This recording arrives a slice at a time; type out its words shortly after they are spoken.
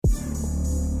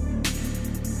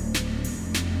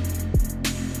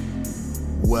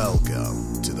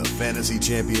Welcome to the Fantasy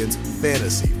Champions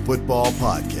Fantasy Football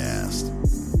Podcast.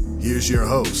 Here's your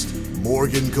host,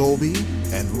 Morgan Colby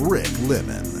and Rick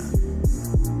Lemon.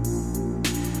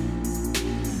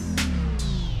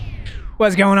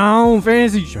 What's going on,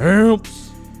 Fantasy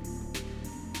Champs?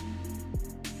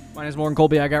 My name is Morgan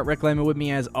Colby. I got Rick Lemon with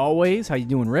me as always. How you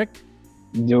doing, Rick?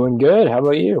 Doing good. How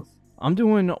about you? I'm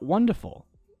doing wonderful.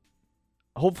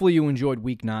 Hopefully you enjoyed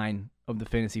week 9 of the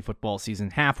fantasy football season,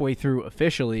 halfway through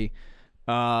officially.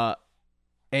 And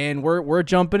we're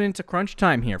jumping into crunch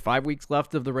time here. 5 weeks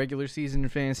left of the regular season in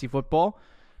fantasy football.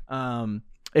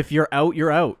 If you're out,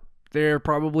 you're out. There are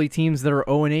probably teams that are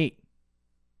 0-8,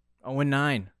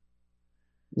 0-9.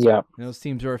 Yeah. And those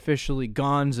teams are officially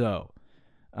gonzo.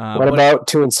 What about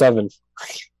 2-7?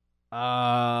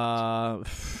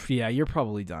 Yeah, you're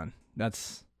probably done.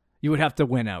 You would have to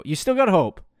win out. You still got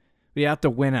hope, but you have to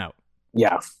win out.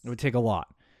 Yeah. It would take a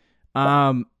lot.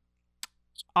 I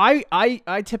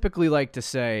typically like to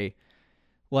say,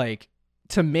 like,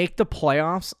 to make the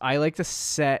playoffs, I like to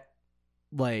set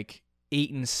like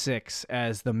 8-6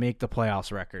 as the make the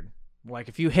playoffs record. Like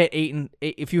if you hit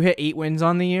 8 wins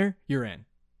on the year, you're in.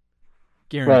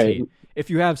 Guaranteed. Right. If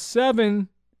you have 7,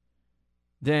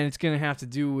 then it's going to have to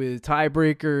do with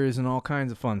tiebreakers and all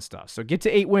kinds of fun stuff. So get to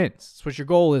 8 wins. That's what your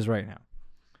goal is right now.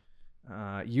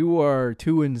 You are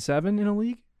 2-7 in a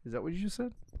league? Is that what you just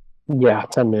said? Yeah,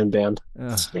 10-man band.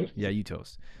 Yeah, you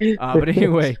toast. But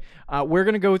anyway, we're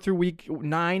going to go through week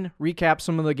 9, recap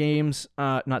some of the games,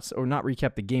 not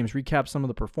recap the games, recap some of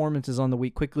the performances on the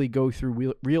week, quickly go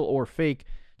through real or fake,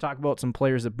 talk about some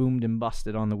players that boomed and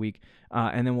busted on the week,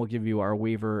 and then we'll give you our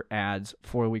waiver ads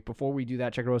for the week. Before we do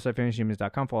that, check out our website,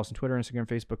 fantasygamers.com. Follow us on Twitter, Instagram,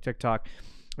 Facebook, TikTok.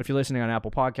 If you're listening on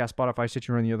Apple Podcasts, Spotify,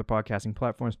 Stitcher, or any other podcasting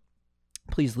platforms,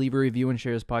 please leave a review and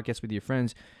share this podcast with your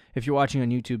friends. If you're watching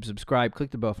on YouTube, subscribe, click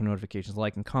the bell for notifications,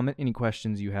 like, and comment any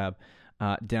questions you have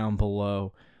down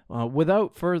below.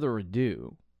 Without further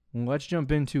ado, let's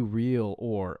jump into real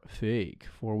or fake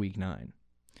for week 9.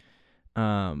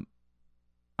 I'm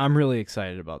really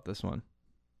excited about this one.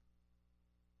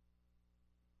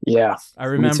 Yeah. I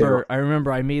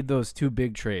remember I made those 2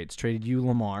 big trades. Traded you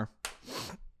Lamar.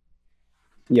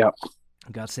 Yep.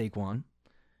 Got Saquon.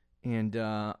 And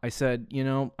I said,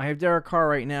 I have Derek Carr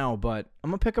right now, but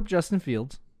I'm going to pick up Justin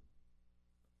Fields.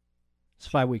 It's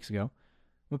 5 weeks ago.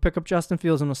 I'm going to pick up Justin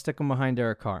Fields and I'm going to stick him behind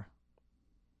Derek Carr.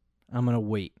 I'm going to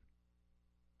wait.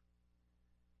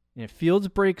 And if Fields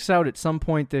breaks out at some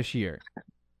point this year,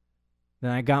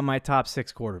 then I got my top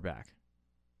 6 quarterback.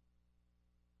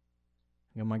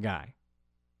 I got my guy.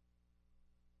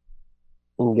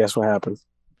 And guess what happened?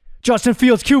 Justin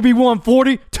Fields, QB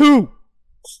 142.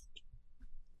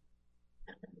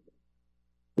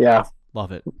 Yeah.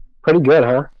 Love it. Pretty good,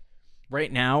 huh?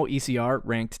 Right now, ECR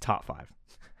ranked top 5.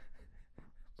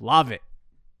 Love it.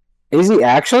 Is he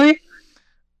actually?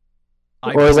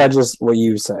 Or is that just what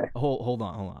you say? Hold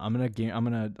on. I'm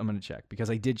gonna check because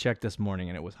I did check this morning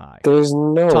and it was high. There's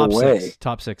no way.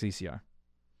 Top 6 ECR.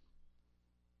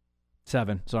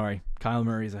 7. Sorry, Kyle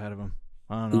Murray's ahead of him.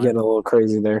 I don't know. You're getting a little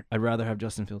crazy there. I'd rather have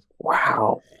Justin Fields.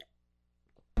 Wow.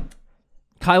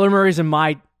 Kyler Murray's in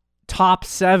my top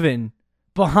 7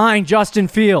 behind Justin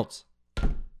Fields.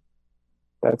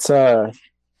 That's kind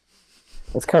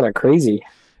of crazy.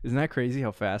 Isn't that crazy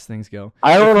how fast things go?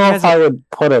 I don't know if I would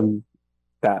put him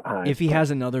that high. If he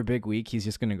has another big week, he's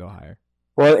just going to go higher.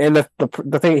 Well, and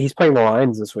the thing, he's playing the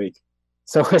Lions this week.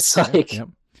 So it's like... Yep.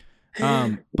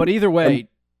 But either way,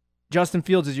 Justin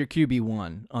Fields is your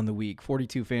QB1 on the week,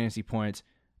 42 fantasy points.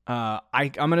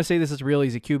 I'm going to say this is real.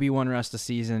 He's a QB1 rest of the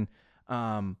season.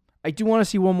 I do want to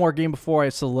see one more game before I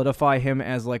solidify him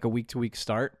as like a week-to-week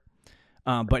start.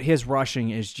 But his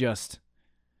rushing is just...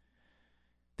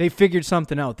 They figured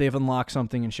something out. They've unlocked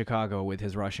something in Chicago with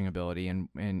his rushing ability. And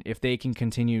if they can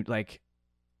continue, to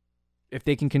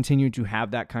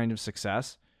have that kind of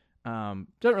success, doesn't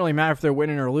really matter if they're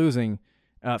winning or losing,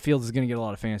 Fields is going to get a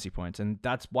lot of fantasy points. And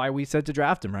that's why we said to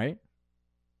draft him, right?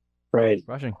 Right.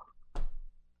 Rushing.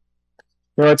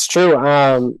 No, it's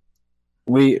true.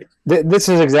 This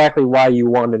is exactly why you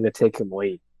wanted to take him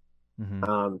late,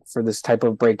 for this type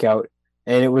of breakout,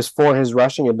 and it was for his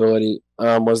rushing ability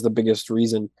was the biggest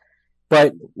reason.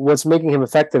 But what's making him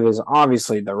effective is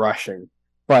obviously the rushing,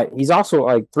 but he's also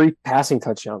like 3 passing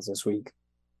touchdowns this week.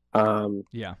 4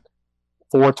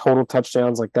 total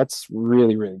touchdowns, like that's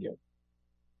really, really good.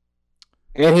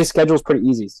 And his schedule's pretty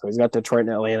easy, so he's got Detroit and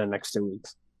Atlanta next 2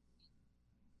 weeks.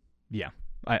 Yeah,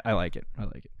 I like it.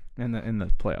 And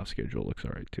the playoff schedule looks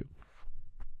all right too.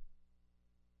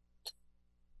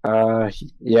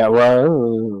 Yeah,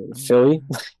 well, Philly.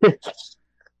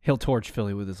 He'll torch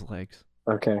Philly with his legs.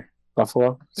 Okay.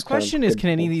 Buffalo. The question is, can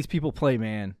any of these people play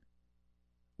man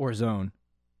or zone?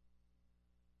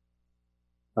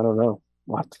 I don't know.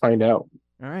 We'll have to find out.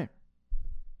 All right.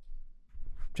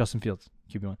 Justin Fields,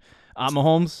 QB1.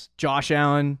 Mahomes, Josh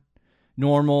Allen,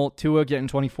 normal. Tua getting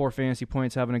 24 fantasy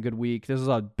points, having a good week. This is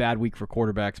a bad week for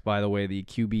quarterbacks, by the way. The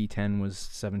QB 10 was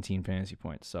 17 fantasy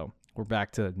points, so we're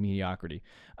back to mediocrity.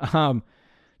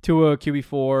 Tua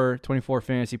QB4, 24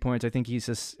 fantasy points. I think he's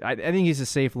a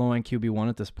safe low end QB1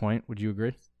 at this point. Would you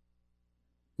agree?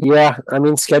 Yeah, I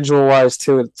mean schedule wise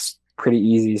too, it's pretty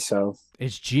easy. So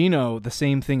is Geno the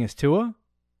same thing as Tua?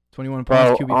 21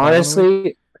 points. QB5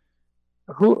 honestly,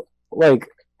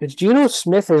 Geno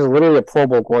Smith is literally a Pro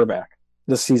Bowl quarterback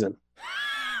this season.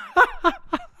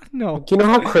 No, do you know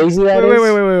how crazy that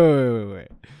is? Wait.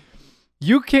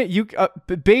 You can't.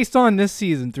 Based on this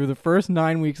season, through the first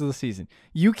 9 weeks of the season,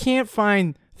 you can't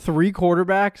find 3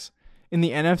 quarterbacks in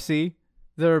the NFC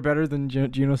that are better than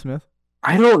Geno Smith.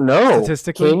 I don't know.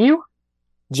 Statistically, can you?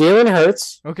 Jalen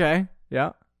Hurts. Okay,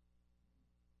 yeah.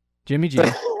 Jimmy G.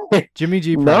 Jimmy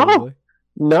G. Probably.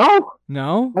 No.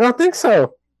 I don't think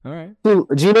so. All right. Dude,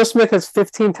 Geno Smith has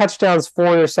 15 touchdowns, 4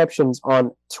 interceptions on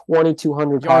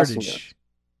 2,200 passing yards.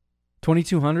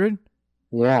 2,200?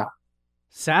 Yeah.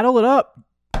 Saddle it up.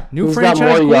 He's franchise got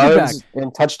more quarterback. Yards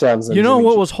and touchdowns than you know Jimmy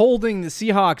what G. was holding the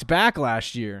Seahawks back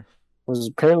last year? Was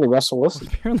apparently Russell Wilson.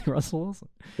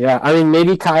 Yeah, I mean,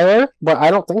 maybe Kyler, but I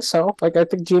don't think so. I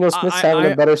think Geno Smith's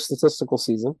having a better statistical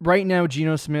season. Right now,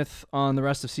 Geno Smith on the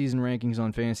rest of season rankings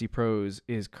on Fantasy Pros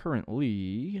is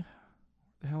currently...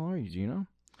 The hell are you, Geno?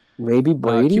 Maybe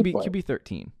Brady? QB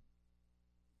 13.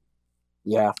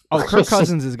 Yeah. Oh, Kirk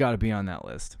Cousins has got to be on that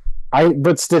list.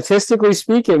 But statistically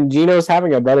speaking, Geno's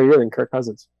having a better year than Kirk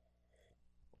Cousins.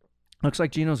 Looks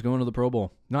like Geno's going to the Pro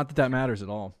Bowl. Not that matters at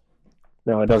all.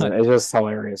 No, it doesn't. It's just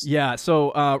hilarious. Yeah,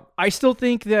 so I still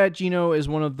think that Geno is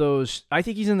one of those... I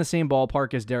think he's in the same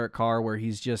ballpark as Derek Carr, where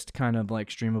he's just kind of like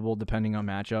streamable depending on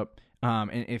matchup.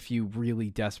 And if you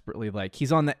really desperately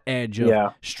he's on the edge of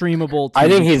streamable. I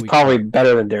think he's probably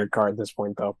better than Derek Carr at this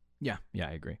point, though. Yeah,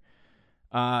 I agree.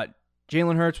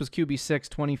 Jalen Hurts was QB6,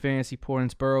 20 fantasy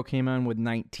points. Burrow came on with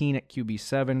 19 at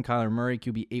QB7. Kyler Murray,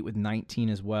 QB8 with 19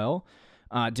 as well.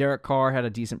 Derek Carr had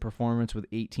a decent performance with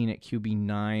 18 at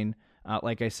QB9.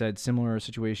 Like I said, similar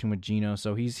situation with Geno,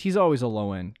 so he's always a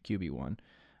low-end QB1.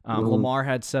 Lamar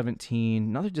had 17.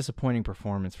 Another disappointing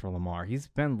performance for Lamar. He's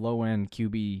been low-end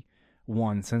QB1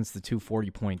 since the 2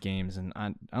 40-point games, and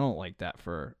I don't like that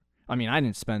for... I mean, I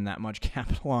didn't spend that much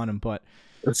capital on him, but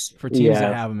for teams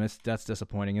that have him, that's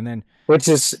disappointing. And then...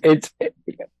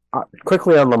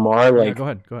 quickly on Lamar, go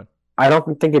ahead. I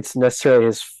don't think it's necessarily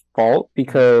his fault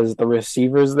because the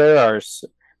receivers there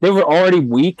they were already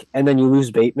weak, and then you lose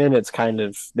Bateman. It's kind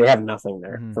of they have nothing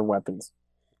there for weapons.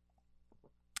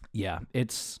 Yeah, they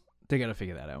got to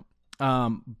figure that out.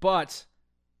 But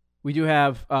we do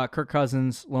have Kirk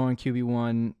Cousins low in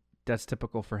QB1. That's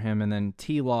typical for him, and then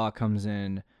T-Law comes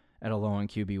in at a low in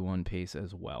QB1 pace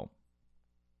as well.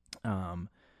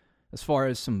 As far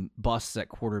as some busts at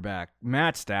quarterback,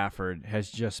 Matt Stafford has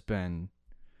just been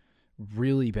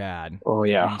really bad. Oh,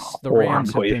 yeah. The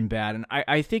Rams have been bad. And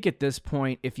I think at this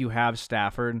point, if you have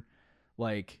Stafford,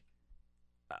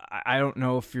 I don't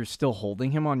know if you're still holding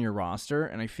him on your roster.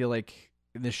 And I feel like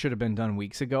this should have been done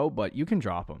weeks ago, but you can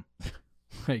drop him.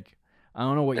 I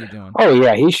don't know what you're doing. Oh,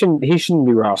 yeah. He shouldn't be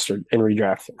rostered in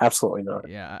redraft. Absolutely not.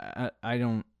 Yeah, I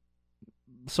don't.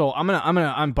 So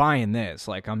I'm buying this.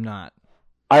 I'm not.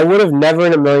 I would have never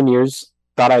in a million years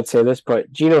thought I'd say this,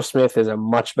 but Geno Smith is a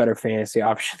much better fantasy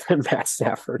option than Matt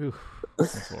Stafford. Oof,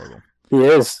 that's horrible. He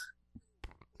is.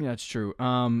 Yeah, that's true.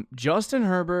 Justin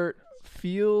Herbert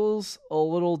feels a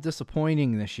little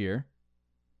disappointing this year.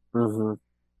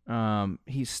 Mm-hmm.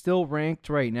 He's still ranked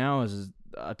right now as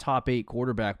a top 8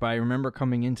 quarterback, but I remember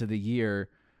coming into the year.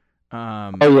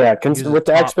 With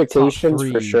the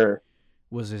expectations for sure.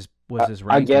 Was his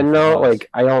ranking again? No,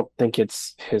 I don't think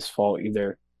it's his fault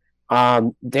either.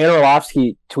 Dan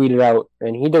Orlovsky tweeted out,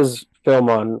 and he does film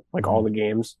on all the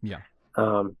games. Yeah.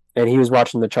 And he was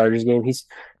watching the Chargers game. He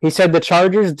said the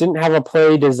Chargers didn't have a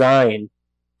passing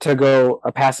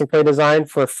play design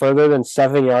for further than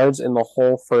 7 yards in the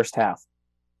whole first half.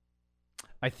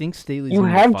 I think Staley's. You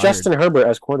have Justin Herbert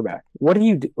as quarterback. What do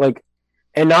you do?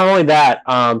 And not only that,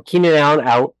 Keenan Allen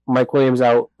out, Mike Williams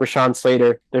out, Rashawn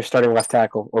Slater, their starting left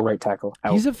tackle or right tackle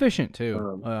out. He's efficient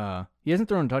too. He hasn't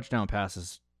thrown touchdown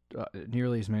passes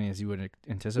nearly as many as you would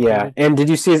anticipate. Yeah, and did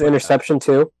you see his interception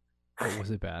too?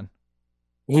 Was it bad?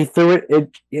 He threw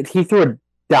it. He threw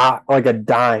like a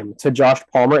dime to Josh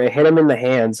Palmer. It hit him in the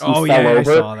hands. He fell over, I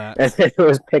saw that. and then it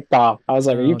was picked off. I was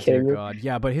like, "Are you kidding me?" God.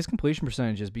 Yeah, but his completion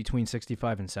percentage is between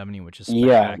 65 and 70, which is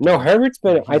yeah. No, Herbert's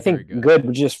been, I think,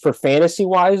 good. Just for fantasy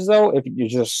wise, though, if you're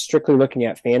just strictly looking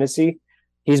at fantasy,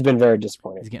 he's been very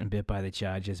disappointing. He's getting bit by the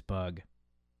Chargers bug.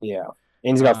 Yeah,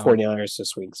 and he's got 49ers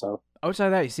this week. So outside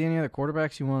of that, you see any other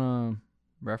quarterbacks you want to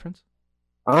reference?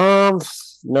 No.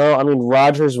 I mean,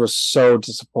 Rodgers was so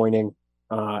disappointing.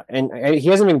 And he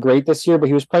hasn't been great this year, but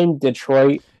he was playing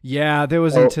Detroit. Yeah, there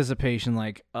was anticipation.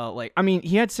 I mean,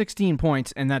 he had 16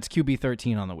 points, and that's QB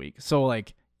 13 on the week. So,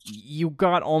 like, you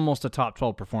got almost a top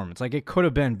 12 performance. Like, it could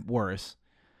have been worse.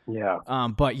 Yeah.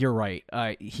 But you're right.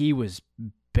 He was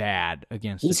bad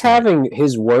against. He's Detroit. having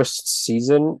his worst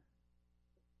season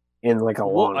in like a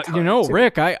long time. You know, too.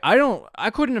 Rick, I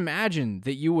couldn't imagine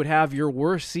that you would have your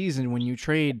worst season when you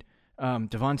trade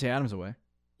Devontae Adams away.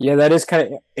 Yeah, that is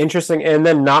kind of interesting, and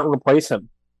then not replace him.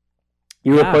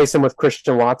 You replace him with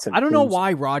Christian Watson. I don't know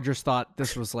why Rodgers thought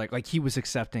this was like he was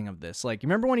accepting of this. Like, you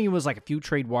remember when he was like, if you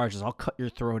trade Rodgers, I'll cut your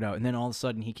throat out, and then all of a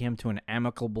sudden he came to an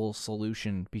amicable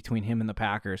solution between him and the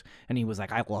Packers, and he was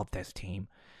like, I love this team.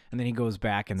 And then he goes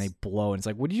back and they blow, and it's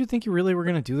like, what did you think you really were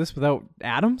going to do this without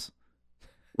Adams?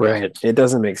 Right. It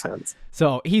doesn't make sense.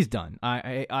 So he's done.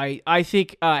 I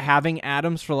think having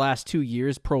Adams for the last 2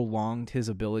 years prolonged his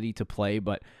ability to play,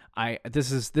 but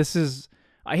this is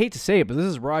I hate to say it, but this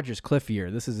is Rodgers' cliff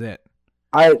year. This is it.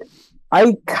 I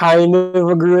kind of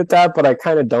agree with that, but I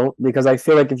kind of don't, because I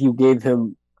feel like if you gave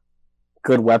him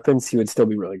good weapons, he would still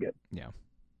be really good. Yeah.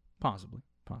 Possibly.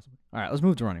 All right, let's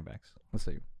move to running backs. Let's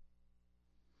see.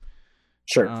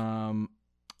 Sure.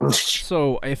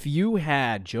 So if you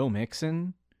had Joe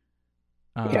Mixon,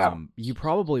 you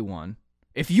probably won.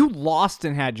 If you lost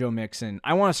and had Joe Mixon,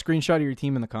 I want a screenshot of your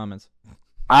team in the comments.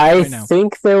 I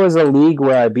think there was a league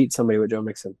where I beat somebody with Joe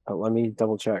Mixon, but let me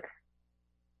double check.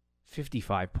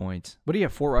 55 points. What do you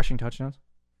have, 4 rushing touchdowns?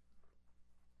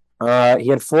 He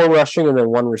had 4 rushing and then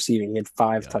 1 receiving. He had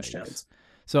 5 touchdowns.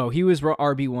 So he was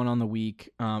RB1 on the week.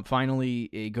 Finally,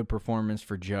 a good performance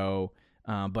for Joe.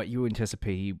 But you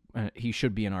anticipate he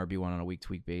should be an RB1 on a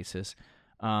week-to-week basis.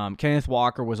 Kenneth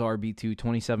Walker was RB2,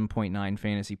 27.9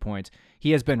 fantasy points.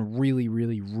 He has been really,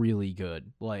 really, really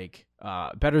good. Like,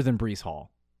 better than Breece Hall.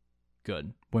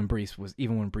 Good. When Breece was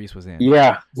in.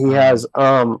 Yeah, he has.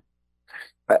 I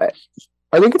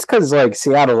think it's because like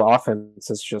Seattle's offense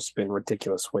has just been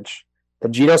ridiculous, which the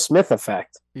Geno Smith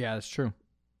effect. Yeah, that's true.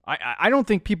 I don't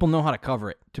think people know how to cover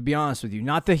it, to be honest with you.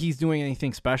 Not that he's doing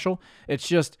anything special. It's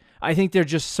just, I think they're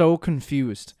just so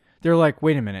confused. They're like,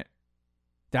 wait a minute.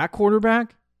 That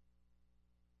quarterback?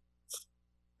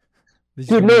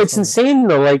 Dude, no, it's insane,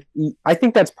 though. Like, I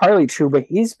think that's partly true, but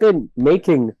he's been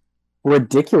making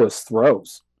ridiculous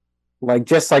throws. Like,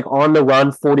 just like on the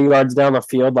run, 40 yards down the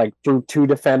field, like through 2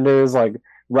 defenders, like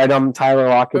right on Tyler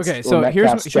Lockett's. Okay, so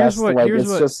here's what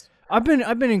I've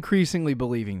been increasingly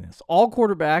believing this. All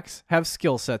quarterbacks have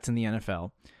skill sets in the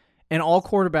NFL, and all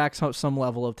quarterbacks have some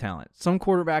level of talent. Some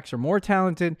quarterbacks are more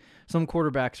talented, some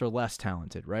quarterbacks are less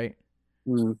talented, right?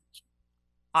 Mm.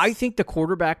 I think the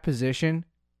quarterback position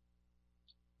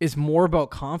is more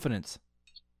about confidence.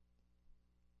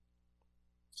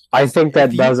 I think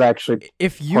that does actually.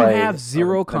 If you have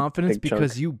zero confidence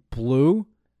because you blew,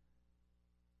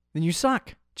 then you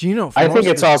suck. Geno, I think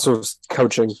it's also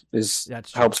coaching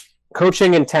helps.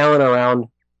 Coaching and talent around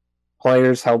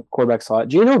players help quarterbacks a lot.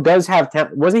 Geno does have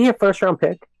talent. Wasn't he a first-round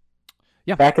pick?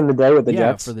 Yeah. Back in the day with the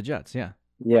Jets? Yeah, for the Jets, yeah.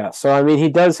 Yeah, so, I mean, he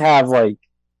does have, like,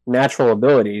 natural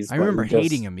abilities. I remember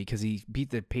hating him because he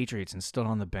beat the Patriots and stood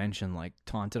on the bench and, like,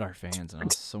 taunted our fans, and I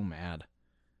was so mad.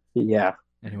 Yeah.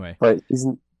 Anyway. But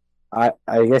I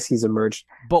guess he's emerged.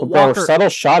 But Walker, subtle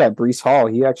shot at Breece Hall.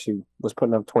 He actually was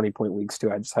putting up 20-point weeks,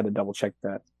 too. I just had to double-check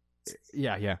that.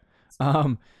 Yeah.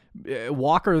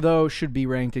 Walker, though, should be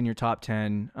ranked in your top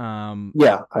 10. I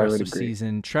would agree.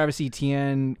 Season. Travis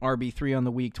Etienne, RB3 on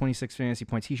the week, 26 fantasy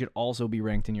points. He should also be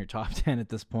ranked in your top 10 at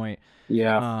this point.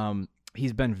 Yeah.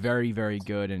 He's been very, very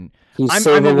good, and I'm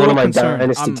a little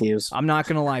concerned. I'm not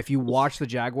gonna lie. If you watch the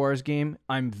Jaguars game,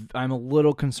 I'm a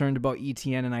little concerned about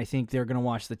Etienne, and I think they're gonna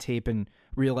watch the tape and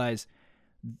realize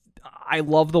I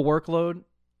love the workload.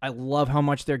 I love how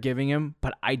much they're giving him,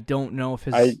 but I don't know if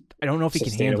he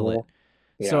can handle it.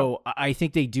 Yeah. So I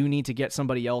think they do need to get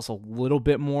somebody else a little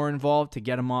bit more involved to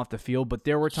get him off the field. But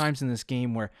there were times in this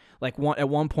game where, like, at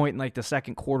one point in like the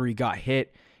second quarter, he got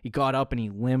hit. He got up and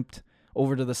he limped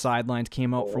over to the sidelines,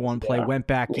 came out for one play, went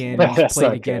back in, and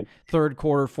played again. Good. Third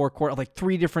quarter, fourth quarter, like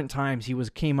 3 different times he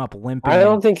came up limping. I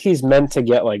don't think he's meant to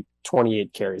get like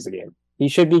 28 carries a game. He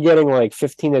should be getting like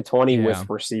 15 to 20 with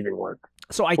receiving work.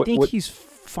 So I think he's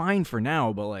fine for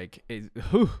now, but like, things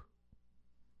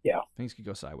could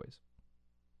go sideways.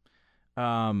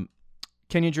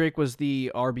 Kenyon Drake was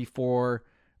the RB4.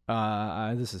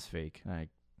 This is fake. I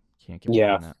can't get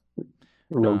behind that.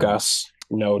 No Gus,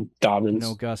 no Dobbins.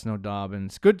 No Gus, no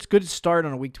Dobbins. Good start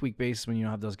on a week-to-week basis when you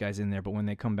don't have those guys in there, but when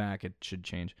they come back, it should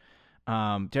change.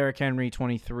 Derrick Henry,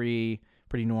 23,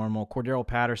 pretty normal. Cordero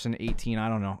Patterson, 18. I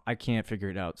don't know. I can't figure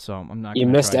it out, so I'm not. You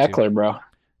missed Eckler, bro.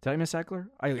 Did I miss Eckler?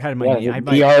 I had the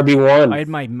RB1. I had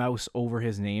my mouse over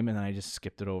his name, and then I just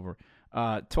skipped it over.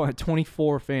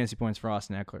 24 fantasy points for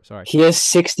Austin Eckler. Sorry. He has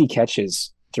 60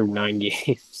 catches through 9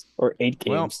 games or 8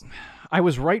 games. Well, I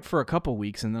was right for a couple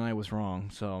weeks, and then I was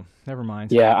wrong, so never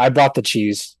mind. Yeah, I bought the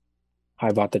cheese.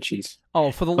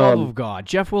 Oh, for the love of God.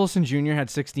 Jeff Wilson Jr. had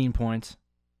 16 points.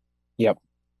 Yep.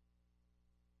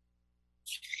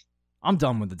 I'm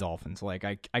done with the Dolphins. Like,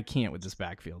 I can't with this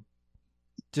backfield.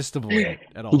 Just avoid it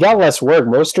at all. He got less work.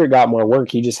 Mostert got more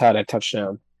work. He just had a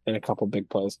touchdown and a couple big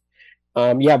plays.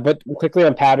 But quickly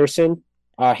on Patterson,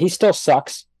 he still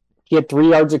sucks. He had 3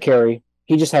 yards of carry.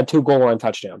 He just had 2 goal line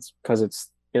touchdowns because it's,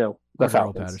 the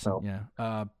Falcons. So.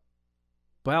 Yeah.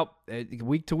 Well,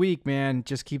 week to week, man,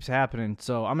 just keeps happening.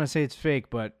 So I'm gonna say it's fake,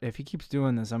 but if he keeps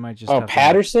doing this, I might just. Oh,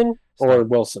 Patterson or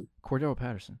Wilson? Cordero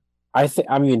Patterson. I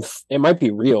mean, it might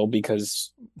be real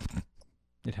because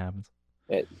it happens.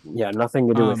 Nothing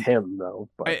to do with him though.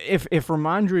 But. If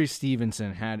Ramondre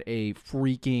Stevenson had a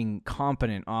freaking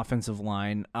competent offensive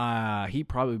line, he'd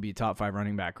probably be a top 5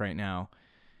 running back right now.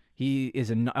 He is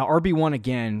an RB1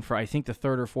 again for I think the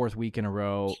 3rd or 4th week in a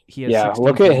row. He has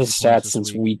look at his stats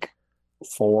since week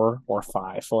 4 or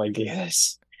 5, like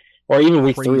yes, or even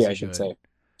week 3, I should say,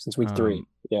 since week 3.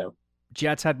 Yeah.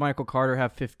 Jets had Michael Carter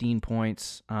have 15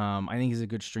 points. I think he's a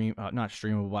good not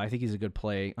streamable. I think he's a good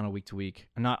play on a week to week,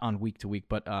 not on week to week,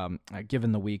 but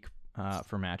given the week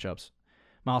for matchups.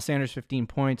 Miles Sanders 15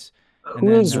 points.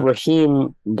 Who is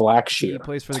Raheem Blackshear? He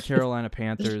plays for the Carolina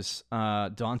Panthers.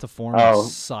 Donta Foreman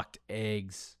sucked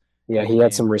eggs. Yeah, he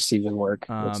had some receiving work.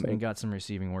 And got some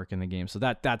receiving work in the game. So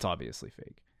that's obviously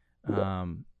fake. Yeah.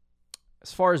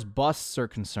 As far as busts are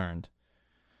concerned,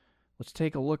 let's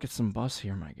take a look at some busts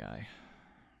here, my guy.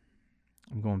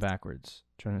 I'm going backwards,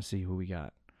 trying to see who we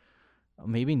got.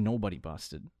 Maybe nobody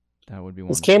busted. That would be one.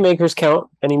 Does Cam Akers count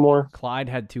anymore? Clyde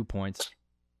had 2 points.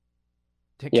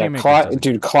 Yeah,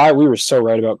 Clyde, we were so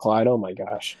right about Clyde. Oh my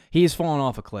gosh. He's fallen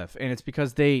off a cliff, and it's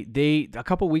because they a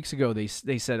couple weeks ago they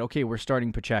said, okay, we're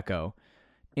starting Pacheco,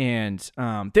 and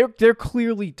they're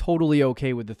clearly totally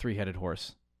okay with the 3-headed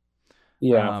horse.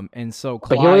 Yeah. And so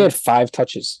Clyde, but he only had 5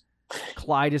 touches.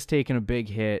 Clyde has taken a big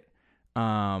hit.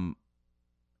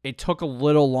 It took a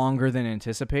little longer than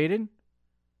anticipated,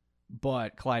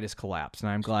 but Clyde has collapsed,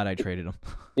 and I'm glad I traded him.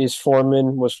 Was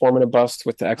Foreman a bust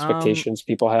with the expectations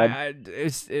people had?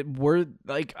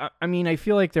 I mean, I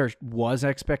feel like there was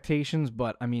expectations,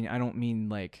 but I mean, I don't mean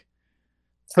like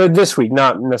for this week,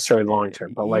 not necessarily long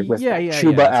term, but like with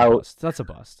Chuba out. That's a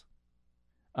bust.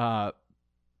 And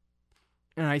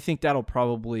I think that'll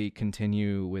probably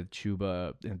continue with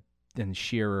Chuba and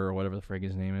Shearer or whatever the frig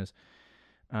his name is.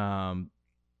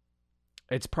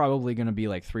 It's probably going to be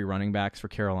like 3 running backs for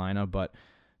Carolina, but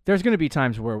there's going to be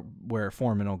times where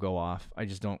Foreman will go off. I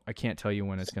can't tell you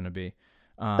when it's going to be.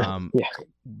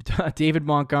 David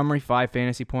Montgomery, 5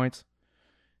 fantasy points.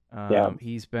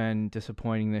 He's been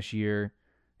disappointing this year.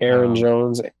 Aaron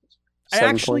Jones,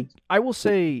 7 points. I will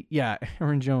say,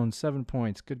 Aaron Jones, 7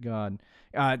 points. Good God.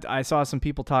 I saw some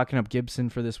people talking up Gibson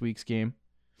for this week's game.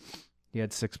 He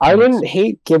had 6 points. I didn't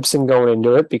hate Gibson going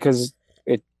into it because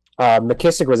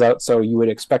McKissick was out, so you would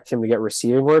expect him to get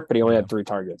receiving work, but he only had 3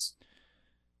 targets.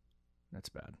 That's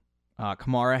bad.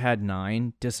 Kamara had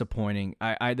 9. Disappointing.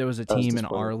 There was a team in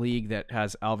our league that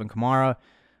has Alvin Kamara.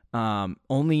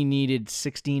 Only needed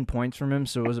 16 points from him,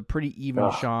 so it was a pretty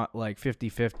even shot, like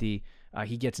 50-50.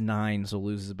 He gets 9, so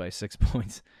loses by 6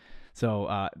 points. So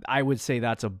I would say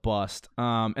that's a bust.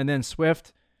 And then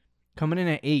Swift coming in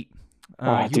at 8.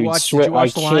 Did you watch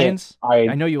the Lions?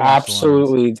 I know you watched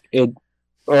absolutely. The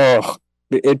Lions.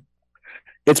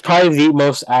 It's probably the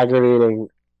most aggravating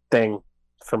thing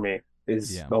for me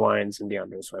is the Lions and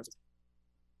DeAndre Swift.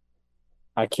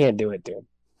 I can't do it, dude.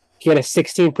 He had a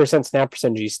 16% snap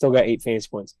percentage. He still got 8 fantasy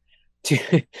points.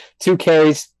 Two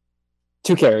carries,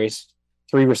 3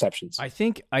 receptions. I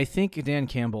think Dan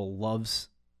Campbell loves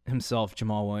himself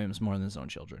Jamal Williams more than his own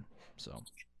children. So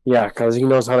yeah, because he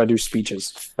knows how to do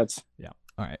speeches. All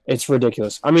right. It's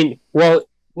ridiculous. I mean, well,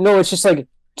 no, it's just like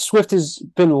Swift has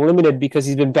been limited because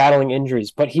he's been battling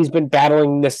injuries, but he's been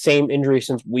battling the same injury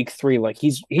since week 3. Like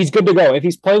he's good to go. If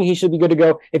he's playing, he should be good to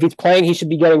go. If he's playing, he should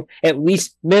be getting at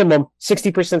least minimum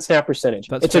 60% snap percentage.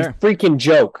 It's fair. A freaking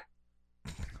joke.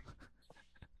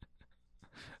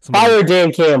 Fire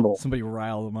Dan Campbell. Somebody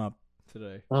riled him up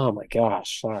today. Oh my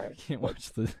gosh! Sorry, can't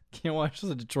watch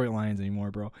the Detroit Lions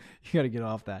anymore, bro. You got to get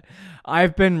off that.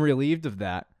 I've been relieved of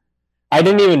that. I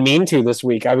didn't even mean to this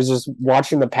week. I was just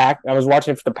watching the pack. I was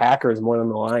watching for the Packers more than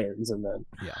the Lions, and then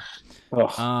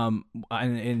I'm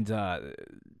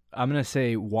gonna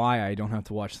say why I don't have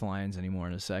to watch the Lions anymore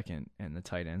in a second in the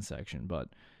tight end section, but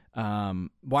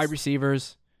wide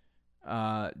receivers.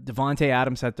 Devontae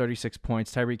Adams had 36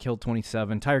 points. Tyreek Hill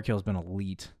 27. Tyreek Hill's been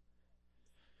elite.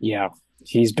 Yeah,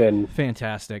 he's been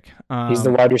fantastic. He's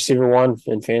the wide receiver 1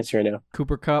 in fantasy right now.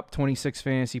 Cooper Kupp 26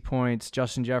 fantasy points.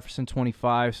 Justin Jefferson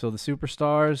 25. So the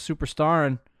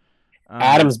superstaring.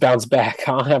 Adams bounced back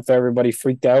after everybody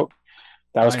freaked out.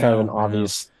 That was kind of an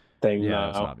obvious thing. Yeah, it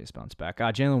was an obvious bounce back.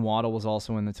 Jalen Waddle was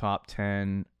also in the top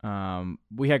 10.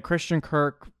 We had Christian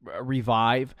Kirk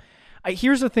revive.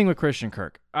 Here's the thing with Christian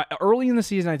Kirk. Early in the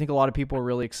season, I think a lot of people were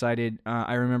really excited.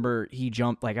 I remember he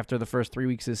jumped, after the first 3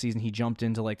 weeks of the season, he jumped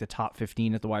into, the top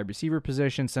 15 at the wide receiver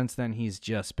position. Since then, he's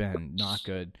just been not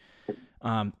good.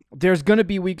 There's going to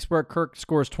be weeks where Kirk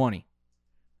scores 20.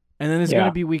 And then there's going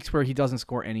to be weeks where he doesn't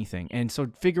score anything. And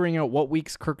so figuring out what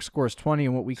weeks Kirk scores 20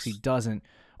 and what weeks he doesn't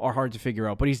are hard to figure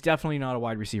out. But he's definitely not a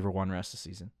wide receiver 1 rest of the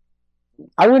season.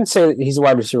 I wouldn't say that he's a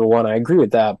wide receiver 1. I agree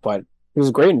with that, but it was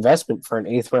a great investment for an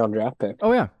 8th round draft pick.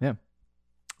 Oh, yeah.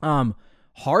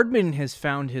 Hardman has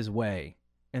found his way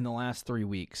in the last 3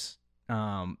 weeks.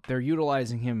 They're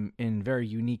utilizing him in very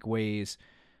unique ways.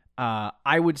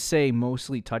 I would say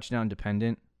mostly touchdown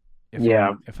dependent.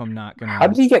 If I'm not going to... How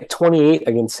did he get 28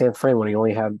 against San Fran when he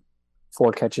only had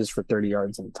 4 catches for 30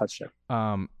 yards and a touchdown?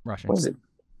 Rushing. What is it?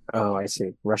 Oh, I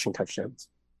see. Rushing touchdowns.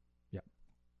 Yeah.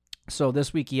 So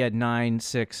this week he had 9,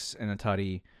 6, and a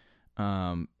tutty.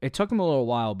 It took him a little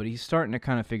while, but he's starting to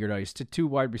kind of figure it out. He's to 2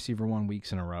 wide receiver 1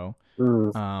 weeks in a row.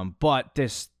 But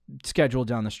this schedule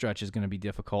down the stretch is going to be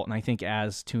difficult, and I think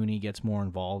as Tooney gets more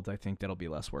involved, I think that'll be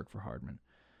less work for Hardman.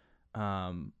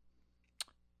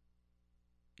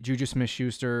 Juju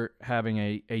Smith-Schuster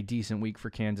having a decent week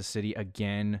for Kansas City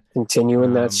again,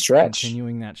 continuing that stretch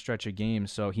of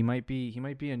games. So he might be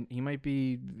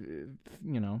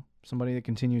somebody that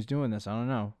continues doing this. I don't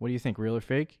know. What do you think? Real or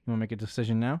fake? You want to make a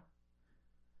decision now?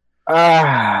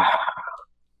 I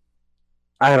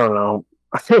don't know.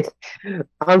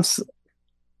 I'm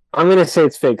going to say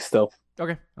it's fake still.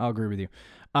 Okay, I'll agree with you.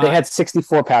 They had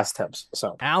 64 pass attempts.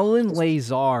 So Allen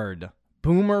Lazard,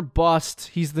 boomer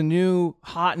bust. He's the new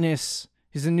hotness.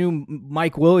 He's the new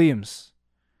Mike Williams.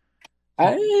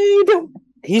 I think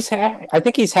he's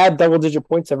had double-digit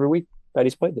points every week that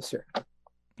he's played this year.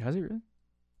 Has he really?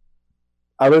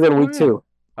 Other than week 2.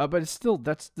 But it's still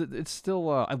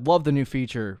I love the new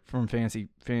feature from fantasy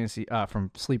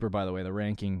from Sleeper, by the way, the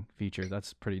ranking feature.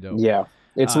 That's pretty dope. Yeah.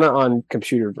 It's not on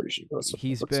computer version.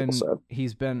 He's been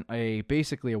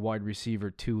basically a wide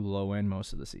receiver 2 low end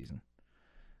most of the season.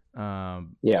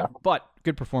 But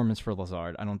good performance for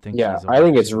Lazard. I don't think I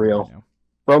think it's real. Right,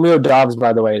 Romeo Dobbs,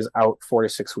 by the way, is out 4 to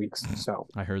 6 weeks. So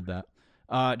I heard that.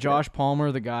 Josh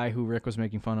Palmer, the guy who Rick was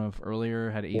making fun of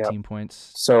earlier, had 18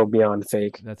 points. So beyond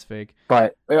fake. That's fake.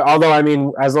 But although, I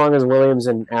mean, as long as Williams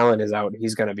and Allen is out,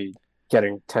 he's going to be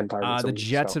getting 10 targets. The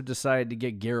Jets have decided to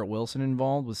get Garrett Wilson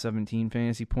involved with 17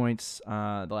 fantasy points.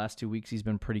 The last 2 weeks he's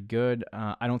been pretty good.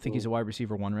 I don't think he's a wide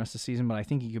receiver 1 rest of the season, but I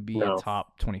think he could be a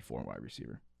top 24 wide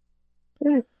receiver.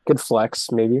 Good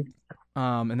flex, maybe.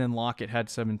 And then Lockett had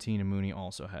 17 and Mooney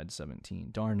also had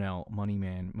 17. Darnell,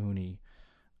 Moneyman, Mooney.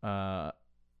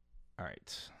 All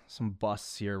right, some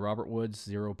busts here. Robert Woods,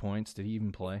 0 points. Did he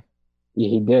even play? Yeah,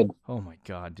 he did. Oh my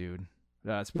God, dude.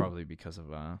 That's probably because of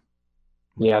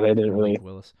they didn't really.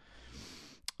 Willis.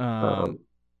 Looking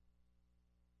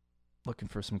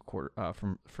for some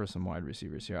for some wide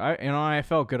receivers here. I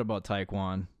felt good about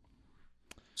Taekwon.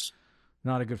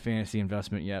 Not a good fantasy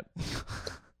investment yet.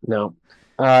 No.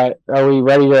 Are we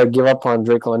ready to give up on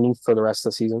Drake London for the rest of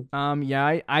the season?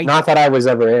 Yeah, I not that I was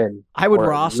ever in. I would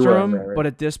roster him, but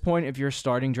at this point, if you're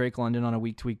starting Drake London on a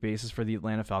week-to-week basis for the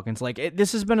Atlanta Falcons,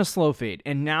 this has been a slow fade.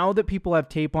 And now that people have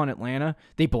tape on Atlanta,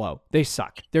 they blow. They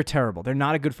suck. They're terrible. They're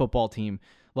not a good football team.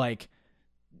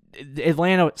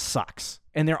 Atlanta sucks,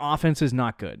 and their offense is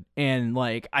not good. And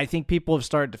I think people have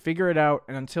started to figure it out,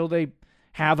 and until they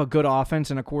have a good offense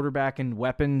and a quarterback and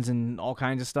weapons and all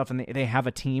kinds of stuff, and they have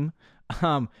a team,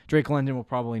 Drake London will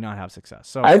probably not have success.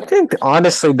 So I think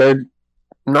honestly they're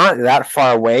not that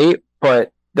far away,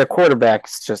 but the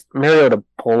quarterback's just Mariota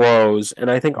blows,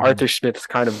 and I think Arthur Smith's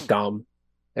kind of dumb,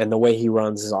 and the way he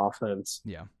runs his offense.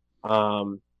 Yeah.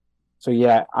 So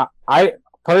yeah, I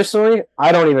personally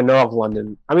I don't even know if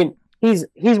London. I mean, he's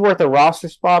worth a roster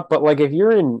spot, but like if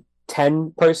you're in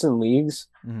 10-person leagues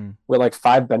with like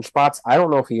 5 bench spots, I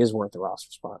don't know if he is worth a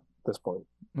roster spot at this point.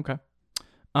 Okay.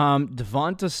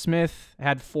 Devonta Smith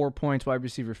had 4 points, wide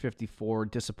receiver 54.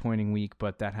 Disappointing week,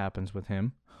 but that happens with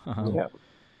him. Yeah.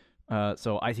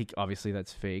 So I think obviously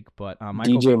that's fake, but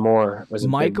DJ Moore was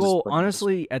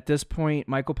honestly at this point,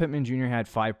 Michael Pittman Jr. had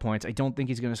 5 points. I don't think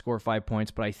he's going to score 5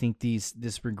 points, but I think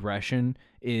this regression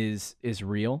is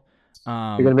real.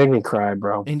 You're gonna make me cry,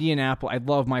 bro. Indianapolis. I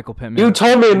love Michael Pittman. You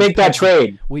told me to make that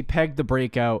trade. We pegged the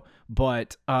breakout,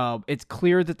 but it's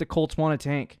clear that the Colts want to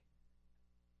tank.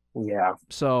 Yeah.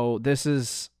 So this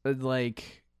is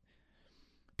like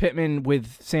Pittman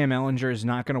with Sam Ehlinger is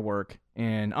not going to work.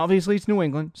 And obviously it's New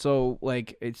England, so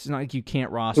like it's not like you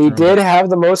can't roster him. He did have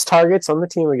the most targets on the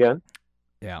team again.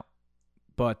 Yeah.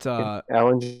 But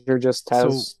Ehlinger just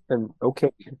has an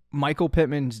okay. Michael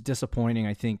Pittman's disappointing.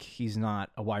 I think he's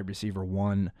not a wide receiver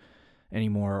 1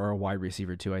 anymore or a wide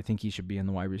receiver 2. I think he should be in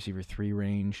the wide receiver 3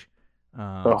 range.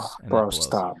 Bro,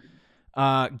 stop.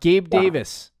 Gabe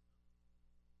Davis.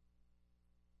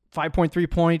 5.3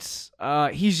 points.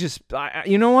 He's just,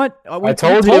 you know what? I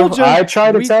told you. I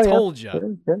tried to tell you. We told you. I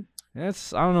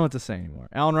don't know what to say anymore.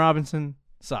 Allen Robinson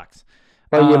sucks.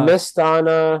 But you missed on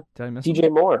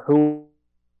DJ Moore, who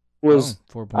was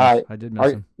 4 points. I did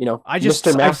miss him. You know,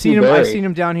 I've seen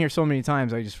him down here so many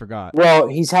times. I just forgot. Well,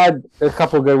 he's had a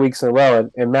couple of good weeks in a row,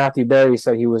 and Matthew Berry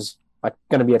said he was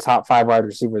going to be a top 5 wide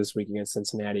receiver this week against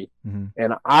Cincinnati.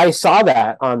 And I saw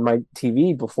that on my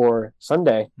TV before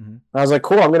Sunday. And I was like,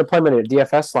 cool, I'm going to play him in a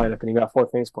DFS lineup, and he got 4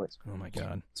 fantasy points. Oh, my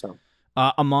God. So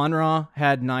Amon-Ra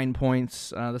had 9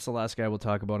 points. That's the last guy we'll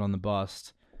talk about on the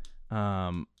bust.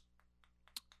 I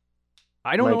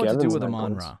don't know what to do with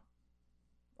Amon-Ra.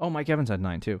 Oh, Mike Evans had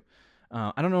 9, too.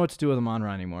 I don't know what to do with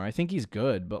Amon-Ra anymore. I think he's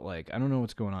good, but like I don't know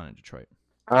what's going on in Detroit.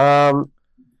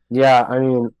 Yeah, I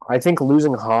mean, I think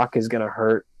losing Hawk is going to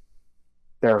hurt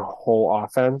their whole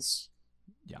offense.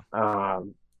 Yeah.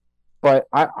 But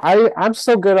I'm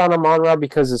still good on Amon-Ra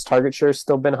because his target share has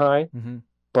still been high.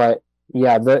 But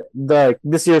yeah, the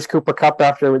this year's Cooper Cup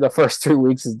after the first 3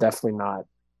 weeks is definitely not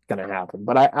going to happen.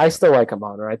 But I still like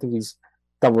Amon-Ra. I think he's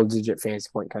double-digit fantasy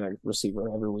point kind of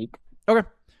receiver every week. Okay.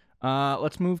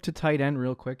 Let's move to tight end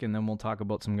real quick, and then we'll talk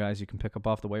about some guys you can pick up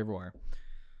off the waiver wire.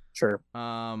 Sure.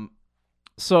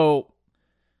 So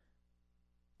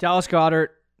Dallas Goedert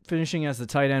finishing as the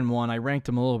tight end 1. I ranked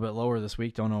him a little bit lower this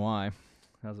week. Don't know why.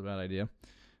 That was a bad idea.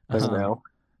 Doesn't know.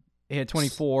 He had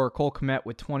 24. Cole Kmet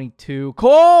with 22.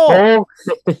 Cole!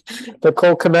 The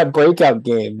Cole Kmet breakout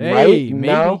game, hey,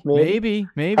 right? Maybe.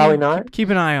 Probably not. Keep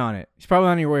an eye on it. He's probably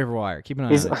on your waiver wire. Keep an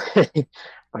eye on it.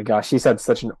 My gosh, he's had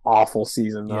such an awful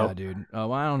season, though. Yeah, dude.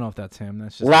 Well, I don't know if that's him.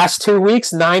 That's just last 2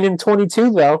 weeks,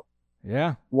 9-22, though.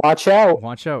 Yeah. Watch out.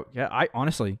 Yeah, I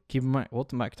honestly keep in mind. We'll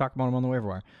talk about him on the waiver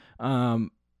wire.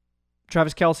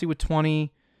 Travis Kelce with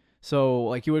 20. So,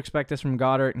 like you would expect this from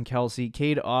Goddard and Kelce.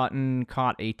 Cade Otton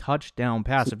caught a touchdown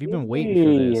pass. If you've been waiting for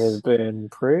this, he has been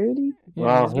pretty.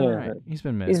 Yeah, he's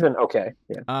been mid. He's been okay.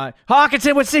 Yeah.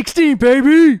 Hawkinson with 16,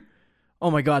 baby.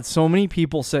 Oh my God! So many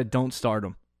people said don't start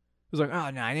him. It was like, oh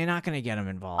no, you're not gonna get him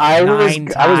involved. I was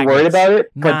worried about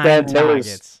it, but then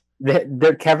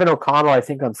there Kevin O'Connell, I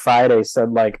think on Friday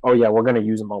said like, oh yeah, we're gonna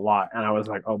use him a lot, and I was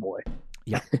like, oh boy.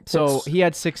 Yeah. So he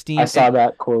had 16. I saw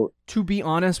that quote. To be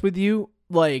honest with you,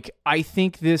 like I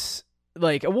think this,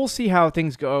 like we'll see how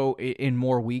things go in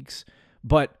more weeks,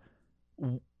 but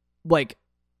like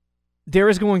there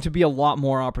is going to be a lot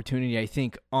more opportunity, I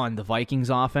think, on the Vikings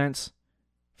offense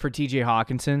for TJ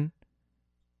Hawkinson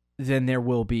than there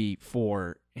will be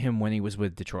for him when he was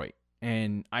with Detroit.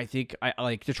 And I think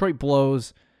like Detroit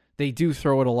blows. They do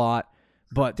throw it a lot,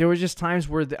 but there were just times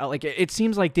where like it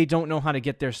seems like they don't know how to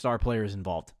get their star players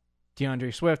involved.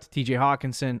 DeAndre Swift, TJ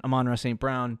Hawkinson, Amon-Ra St.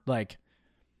 Brown, like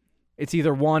it's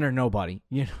either one or nobody.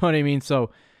 You know what I mean? So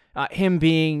him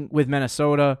being with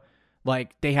Minnesota,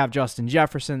 like they have Justin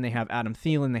Jefferson, they have Adam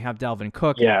Thielen, they have Dalvin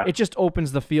Cook. Yeah. It just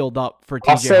opens the field up for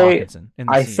TJ Hawkinson.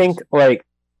 I think like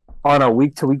on a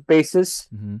week-to-week basis,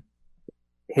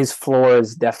 his floor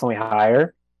is definitely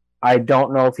higher. I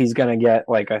don't know if he's going to get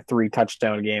like a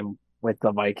 3-touchdown game with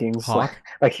the Vikings,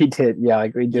 like he did. Yeah,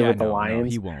 like we did with the Lions. No,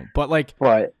 he won't. But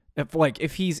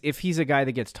if he's a guy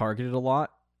that gets targeted a lot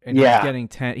and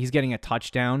he's getting a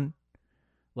touchdown,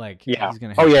 like he's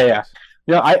going to. Oh yeah.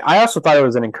 You know, I also thought it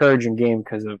was an encouraging game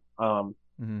because of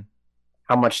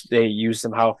how much they used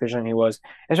him, how efficient he was,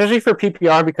 especially for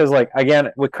PPR because, like,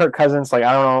 again, with Kirk Cousins, like,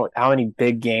 I don't know how many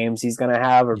big games he's going to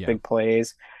have or big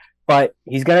plays, but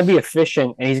he's going to be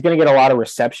efficient and he's going to get a lot of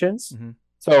receptions. Mm-hmm.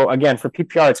 So, again, for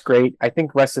PPR, it's great. I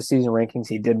think rest of season rankings,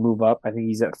 he did move up. I think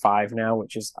he's at 5 now,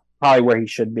 which is probably where he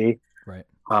should be. Right.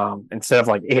 Instead of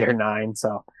like 8 or 9.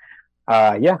 So,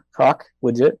 yeah, Hawk,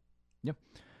 legit. Yep.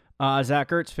 Zach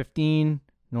Ertz, 15,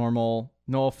 normal.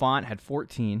 Noah Fant had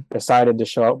 14. Decided to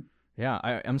show up.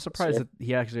 Yeah, I'm surprised that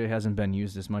he actually hasn't been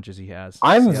used as much as he has.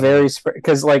 I'm very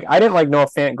because like I didn't like Noah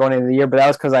Fant going into the year, but that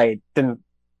was because I didn't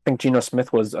think Geno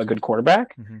Smith was a good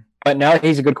quarterback. Mm-hmm. But now that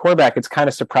he's a good quarterback, it's kind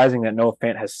of surprising that Noah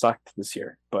Fant has sucked this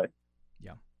year. But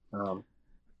yeah,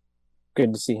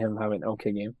 good to see him have an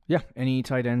okay game. Yeah. Any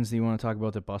tight ends that you want to talk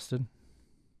about that busted?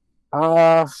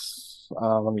 Let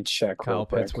me check. Kyle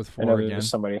Pitts with 4 again.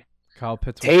 Somebody. Kyle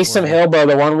Pitts. Taysom Hill, bro.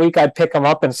 The 1 week I'd pick him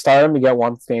up and start him to get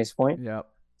 1 fantasy point. Yep.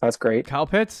 That's great. Kyle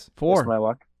Pitts, 4. That's my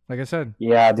luck. Like I said.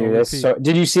 Yeah, dude. That's so.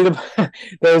 Did you see there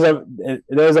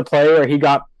was a play where he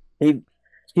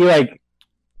like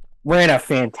ran a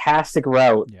fantastic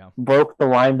route, broke the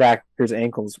linebacker's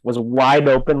ankles, was wide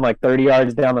open like 30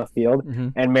 yards down the field,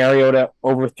 and Mariota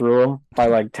overthrew him by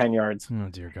like 10 yards. Oh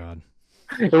dear God!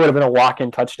 It would have been a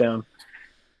walk-in touchdown.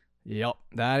 Yep,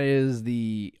 that is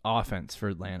the offense for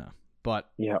Atlanta. But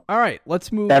all right,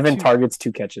 let's move. 7 targets,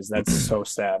 2 catches. That's so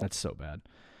sad. That's so bad.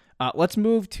 Let's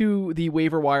move to the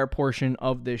waiver wire portion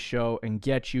of this show and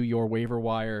get you your waiver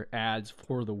wire ads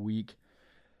for the week.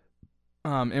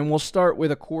 And we'll start with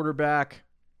the quarterbacks.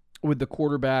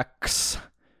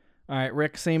 All right,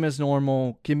 Rick, same as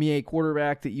normal. Give me a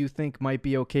quarterback that you think might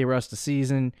be okay rest of the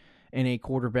season and a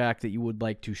quarterback that you would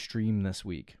like to stream this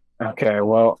week. Okay,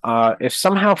 well, if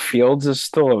somehow Fields is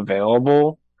still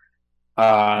available,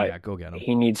 go get him.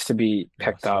 He needs to be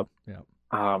picked up. Yeah.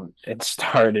 It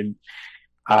started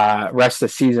rest of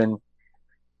the season.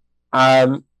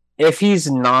 If he's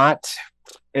not,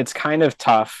 it's kind of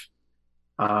tough.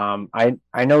 I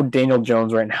know Daniel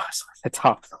Jones right now is at the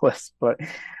top of the list, but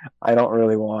I don't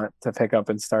really want to pick up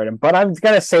and start him. But I'm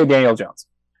gonna say Daniel Jones.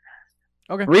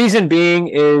 Okay. Reason being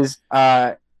is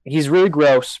he's really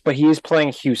gross, but he is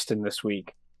playing Houston this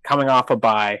week, coming off a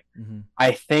bye. Mm-hmm.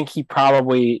 I think he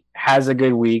probably has a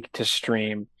good week to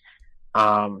stream,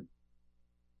 and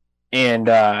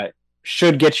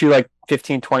should get you like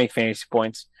 15, 20 fantasy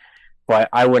points, but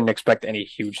I wouldn't expect any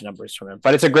huge numbers from him.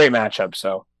 But it's a great matchup,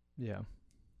 so. Yeah.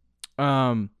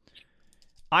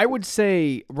 I would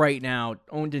say right now,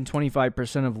 owned in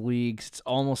 25% of leagues,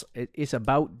 it's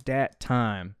about that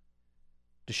time.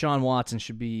 Deshaun Watson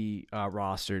should be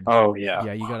rostered. Oh yeah.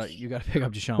 Yeah, you gotta pick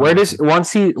up Deshaun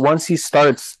Watson. Once he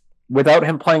starts without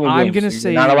him playing a game, I'm gonna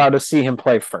say you're not allowed to see him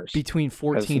play first. Between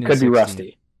 14 and 16. He could be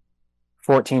rusty.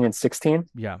 14 and 16?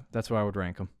 Yeah, that's where I would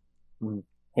rank him.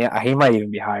 Yeah, he might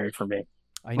even be higher for me.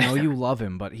 I know you love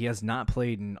him, but he has not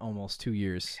played in almost 2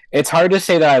 years. It's hard to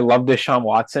say that I love Deshaun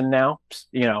Watson now,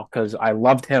 because I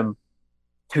loved him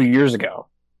 2 years ago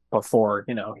before,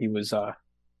 he was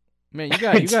man, you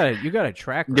got a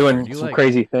track record. Doing some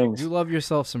crazy things. You love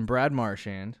yourself some Brad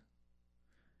Marchand.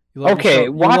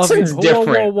 Watson's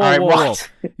different. Whoa.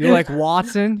 You like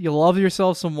Watson. You love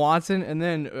yourself some Watson, and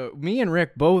then me and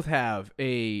Rick both have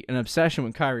an obsession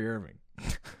with Kyrie Irving.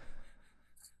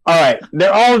 All right,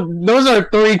 those are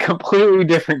 3 completely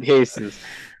different cases.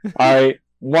 All right,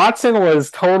 Watson was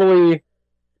totally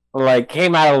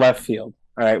came out of left field.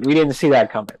 All right, we didn't see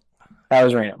that coming. That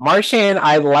was random. Marchand,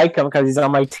 I like him because he's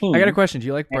on my team. I got a question. Do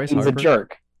you like Bryce Harper? He's a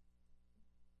jerk.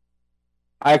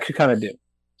 I actually kind of do.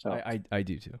 So I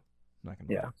do too. I'm not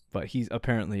gonna lie. But he's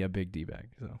apparently a big D-bag.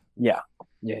 So yeah.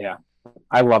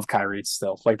 I love Kyrie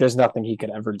still. There's nothing he could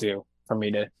ever do for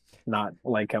me to not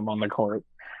like him on the court.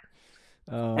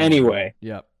 Anyway.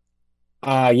 Yep.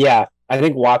 I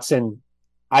think Watson.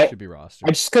 Should be rostered.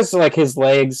 Just because his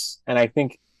legs, and I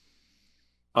think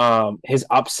his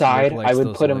upside, I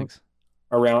would put him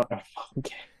around.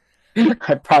 Okay.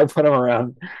 I'd probably put him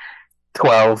around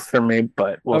 12 for me,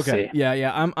 but we'll see.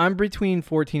 Yeah. I'm between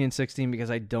 14 and 16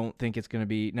 because I don't think it's going to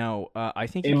be. Now, I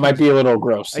think it might be a little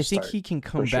gross. I think he can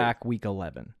come back week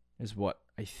 11 is what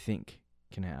I think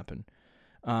can happen.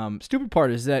 Stupid part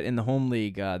is that in the home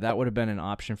league, that would have been an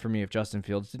option for me if Justin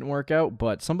Fields didn't work out,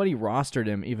 but somebody rostered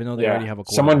him even though they already have a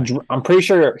quarterback. I'm pretty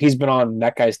sure he's been on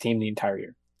that guy's team the entire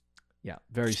year. Yeah,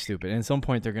 very stupid. And at some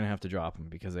point, they're going to have to drop him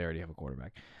because they already have a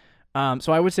quarterback.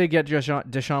 So I would say get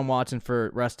Deshaun Watson for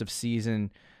rest of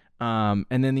season. And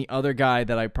then the other guy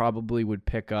that I probably would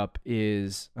pick up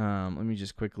is, let me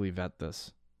just quickly vet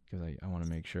this because I want to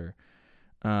make sure.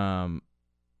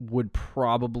 would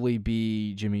probably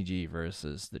be Jimmy G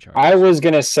versus the Chargers. I was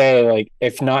gonna say, like,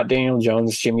 if not Daniel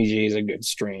Jones, Jimmy G is a good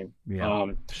stream. Yeah.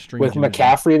 With Jimmy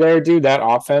McCaffrey there, dude, that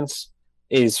offense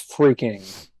is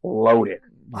freaking loaded.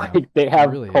 Yeah, like they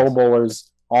have really Pro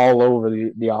Bowlers all over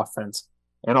the offense,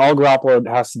 and all Garoppolo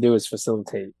has to do is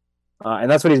facilitate. And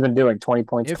that's what he's been doing. 20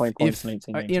 points,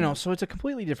 19. So it's a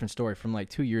completely different story from like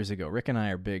 2 years ago. Rick and I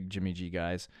are big Jimmy G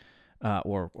guys,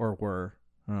 or were.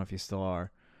 I don't know if you still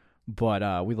are.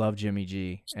 But we love Jimmy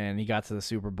G, and he got to the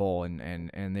Super Bowl,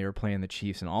 and they were playing the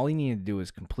Chiefs, and all he needed to do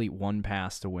was complete one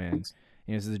pass to win. And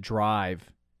it was the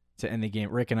drive to end the game.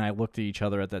 Rick and I looked at each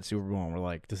other at that Super Bowl, and we're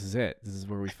like, this is it. This is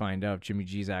where we find out Jimmy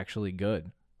G's actually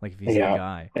good. Like, if he's the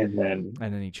guy. And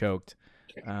then he choked.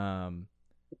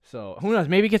 So who knows?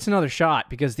 Maybe he gets another shot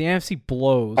because the NFC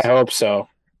blows. I hope so.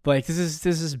 Like, this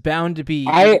is bound to be.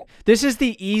 This is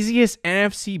the easiest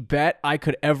NFC bet I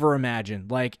could ever imagine.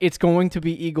 Like, it's going to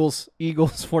be Eagles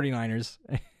 49ers.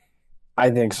 I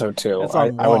think so too. That's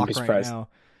I wouldn't be surprised.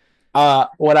 Right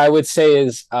what I would say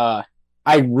is I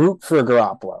root for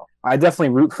Garoppolo. I definitely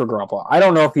root for Garoppolo. I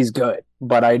don't know if he's good,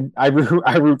 but I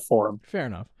root for him. Fair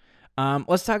enough.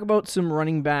 Let's talk about some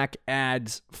running back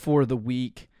ads for the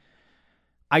week.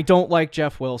 I don't like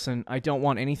Jeff Wilson. I don't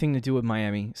want anything to do with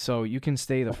Miami, so you can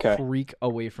stay the freak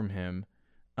away from him.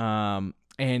 And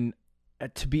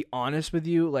to be honest with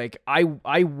you, like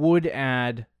I would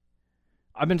add.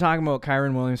 I've been talking about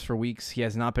Kyron Williams for weeks. He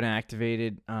has not been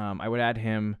activated. I would add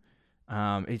him.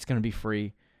 It's going to be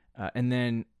free, and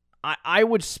then I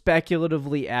would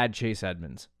speculatively add Chase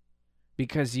Edmonds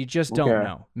because you just don't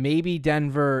know. Maybe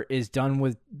Denver is done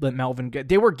with Melvin.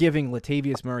 They were giving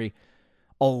Latavius Murray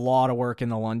a lot of work in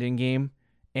the London game,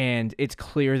 and it's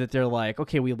clear that they're like,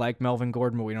 okay, we like Melvin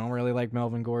Gordon, but we don't really like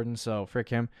Melvin Gordon, so frick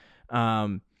him.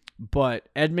 But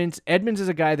Edmonds is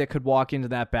a guy that could walk into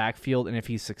that backfield, and if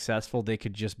he's successful, they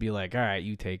could just be like, all right,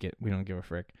 you take it. We don't give a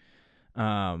frick.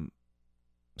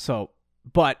 It's a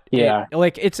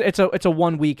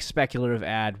 1 week speculative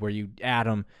ad where you add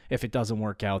him. If it doesn't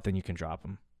work out, then you can drop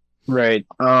him. Right.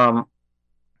 I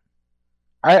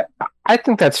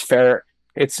think that's fair.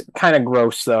 It's kind of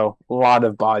gross, though. A lot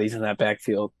of bodies in that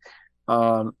backfield.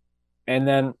 And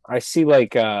then I see,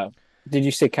 like, did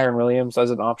you say Kyron Williams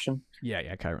as an option?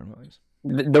 Yeah, Kyron Williams.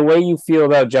 The way you feel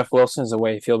about Jeff Wilson is the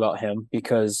way you feel about him,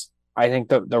 because I think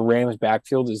the Rams'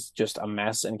 backfield is just a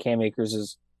mess, and Cam Akers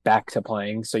is back to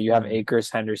playing. So you have Akers,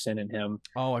 Henderson, and him.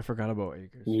 Oh, I forgot about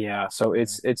Akers. Yeah, so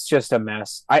it's just a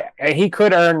mess. He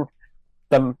could earn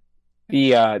the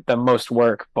most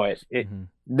work, but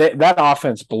that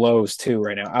offense blows too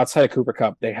right now. Outside of Cooper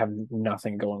Kupp, they have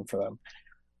nothing going for them.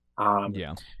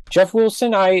 Jeff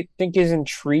Wilson, I think, is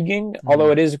intriguing,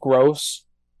 although it is gross,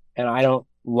 and I don't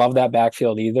love that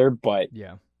backfield either. But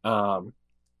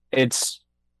it's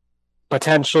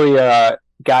potentially a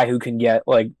guy who can get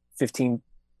like 15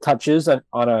 touches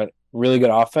on a really good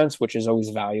offense, which is always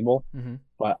valuable.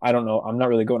 But I don't know. I'm not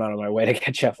really going out of my way to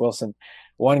get Jeff Wilson.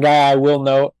 One guy I will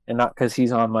note, and not because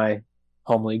he's on my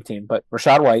home league team, but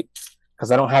Rachaad White,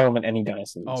 because I don't have him in any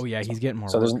dynasty leagues. Oh yeah, he's getting more.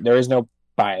 So work. there is no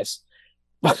bias,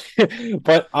 but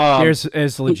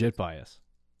there's legit bias.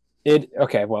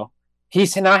 Well,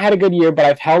 he's not had a good year, but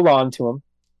I've held on to him,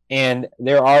 and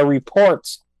there are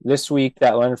reports this week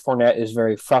that Leonard Fournette is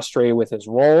very frustrated with his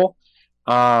role.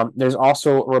 There's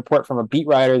also a report from a beat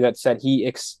writer that said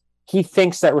he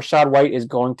thinks that Rachaad White is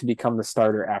going to become the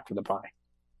starter after the bye.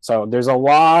 So there's a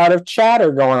lot of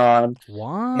chatter going on.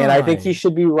 Why? And I think he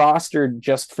should be rostered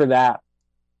just for that.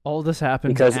 All this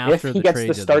happens because after if he gets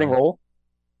the starting role,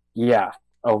 yeah.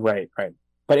 Oh, right.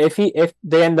 But if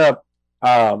they end up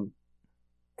kind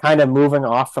of moving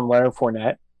off from Leonard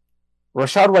Fournette,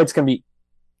 Rachaad White's going to be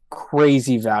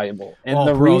crazy valuable. And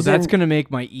that's going to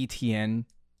make my ETN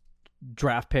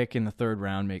draft pick in the third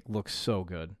round look so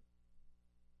good.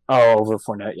 Oh, over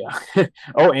Fournette, yeah.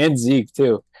 And Zeke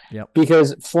too. Yep.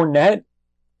 Because Fournette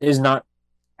has not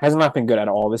been good at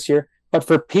all this year, but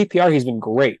for PPR he's been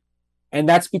great, and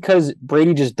that's because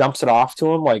Brady just dumps it off to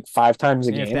him like 5 times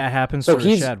a game. If that happens for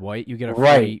Rachaad White, you get a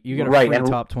free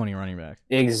top 20 running back.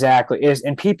 Exactly.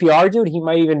 And PPR, dude, he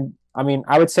might even. I mean,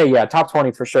 I would say top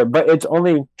 20 for sure, but it's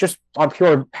only just on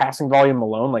pure passing volume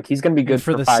alone. Like he's going to be good and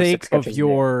for the 5, sake of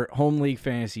your home league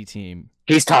fantasy team.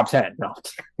 He's top 10. No,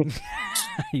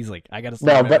 he's like, I got to.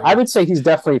 No, but I would say he's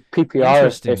definitely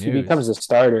PPR if he becomes a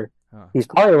starter. Huh. He's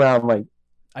probably around like.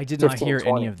 I did 15, not hear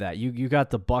 20. Any of that. You got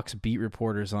the Bucks beat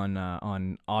reporters on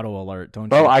auto alert, don't you?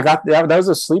 Bro, I got that. That was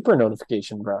a sleeper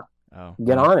notification, bro. Oh,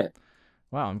 get on it.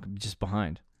 Wow, I'm just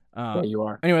behind. Yeah, you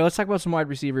are. Anyway, let's talk about some wide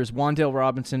receivers. Wan'Dale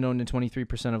Robinson owned in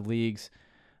 23% of leagues.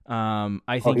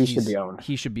 I think he should be owned.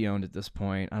 He should be owned at this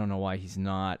point. I don't know why he's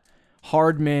not.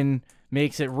 Hardman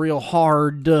makes it real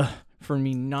hard for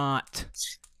me not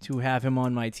to have him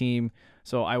on my team,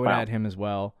 so I would add him as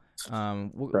well.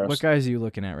 What guys are you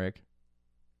looking at, Rick?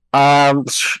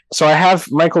 So I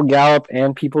have Michael Gallup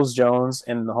and Peoples-Jones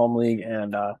in the home league,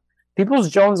 and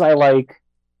Peoples-Jones I like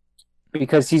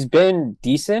because he's been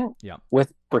decent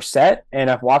with Brissett, and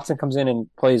if Watson comes in and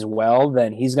plays well,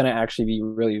 then he's going to actually be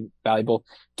really valuable.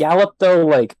 Gallup, though,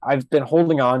 like I've been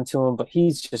holding on to him, but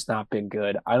he's just not been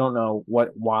good. I don't know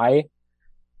why,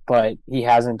 but he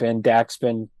hasn't been. Dak's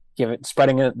been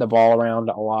spreading the ball around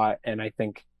a lot, and I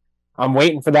think I'm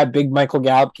waiting for that big Michael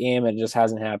Gallup game. It just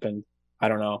hasn't happened. I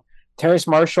don't know. Terrace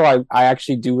Marshall, I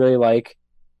actually do really like.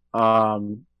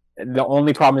 The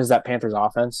only problem is that Panthers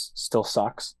offense still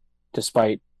sucks,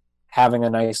 despite having a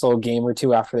nice little game or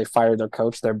two after they fired their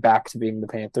coach. They're back to being the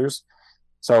Panthers.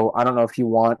 So I don't know if you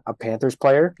want a Panthers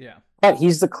player. Yeah. But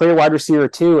he's the clear wide receiver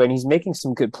too, and he's making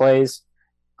some good plays.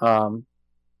 Had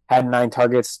 9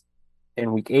 targets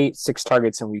in week 8, 6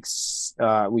 targets in week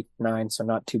 9, so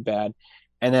not too bad.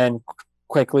 And then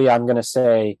quickly, I'm going to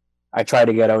say I tried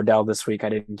to get Odell this week. I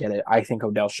didn't get it. I think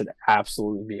Odell should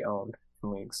absolutely be owned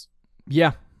in leagues.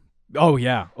 Yeah. Oh,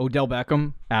 yeah. Odell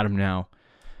Beckham, add him now.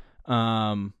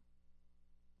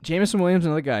 Jameson Williams,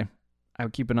 another guy I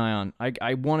would keep an eye on.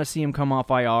 I want to see him come off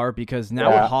IR because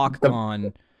now with Hawk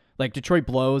gone, like Detroit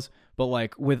blows, but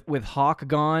like with Hawk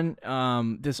gone,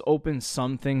 this opens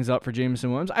some things up for Jameson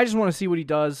Williams. I just want to see what he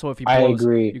does. So if he blows, I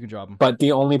agree. You can drop him. But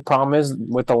the only problem is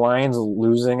with the Lions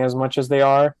losing as much as they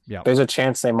are, there's a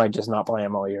chance they might just not play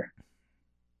him all year.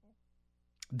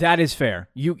 That is fair.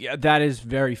 That is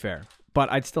very fair.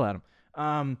 But I'd still add him.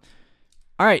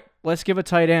 All right, let's give a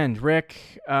tight end.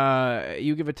 Rick,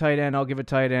 you give a tight end. I'll give a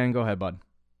tight end. Go ahead, bud.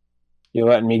 You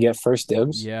letting me get first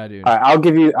dibs? Yeah, dude. All right, I'll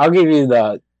give you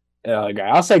the guy.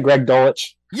 I'll say Greg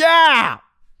Dulcich. Yeah.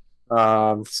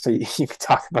 So you can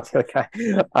talk about the other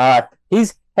guy.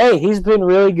 He's been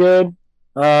really good.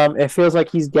 It feels like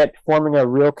he's forming a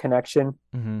real connection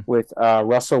with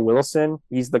Russell Wilson.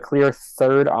 He's the clear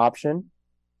third option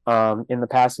in the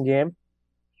passing game.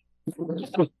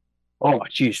 Oh,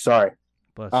 geez, sorry.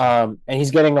 And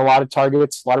he's getting a lot of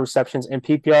targets, a lot of receptions in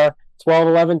PPR, 12,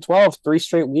 11, 12, 3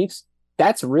 straight weeks.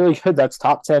 That's really good. That's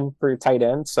top 10 for your tight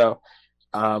end. So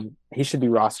he should be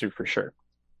rostered for sure.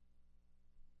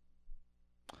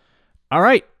 All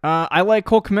right. I like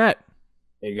Cole Kmet.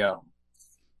 There you go.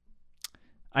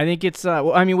 I think it's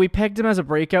we pegged him as a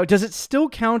breakout. Does it still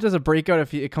count as a breakout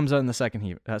if it comes out in the second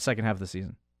half of the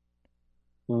season?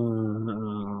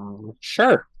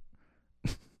 Sure.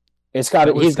 He's got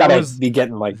to be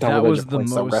getting like double-digit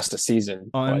points the rest of the season.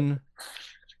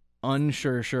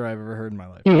 Unsure I've ever heard in my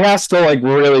life. He has to like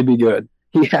really be good.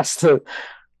 He has to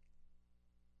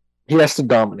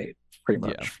dominate pretty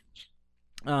much.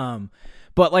 Yeah.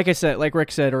 But like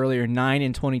Rick said earlier,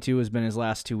 9-22 has been his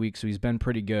last 2 weeks, so he's been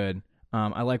pretty good.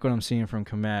 I like what I'm seeing from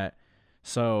Kmet.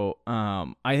 So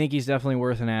I think he's definitely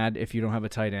worth an ad if you don't have a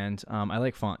tight end. I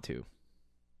like Font too.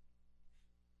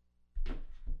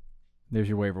 There's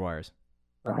your waiver wires.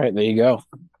 All right, there you go.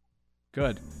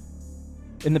 Good.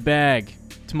 In the bag.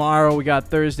 Tomorrow we got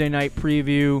Thursday night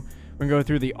preview. We're going to go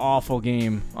through the awful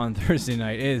game on Thursday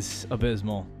night. It is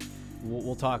abysmal.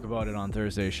 We'll talk about it on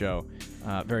Thursday's show.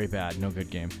 Very bad. No good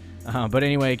game. But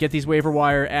anyway, get these waiver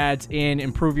wire ads in,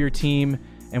 improve your team,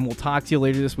 and we'll talk to you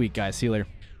later this week, guys. See you later.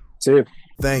 See you.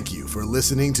 Thank you for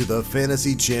listening to the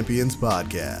Fantasy Champions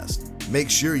Podcast. Make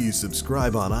sure you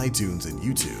subscribe on iTunes and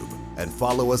YouTube, and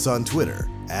follow us on Twitter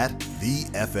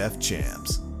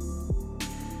 @TheFFChamps.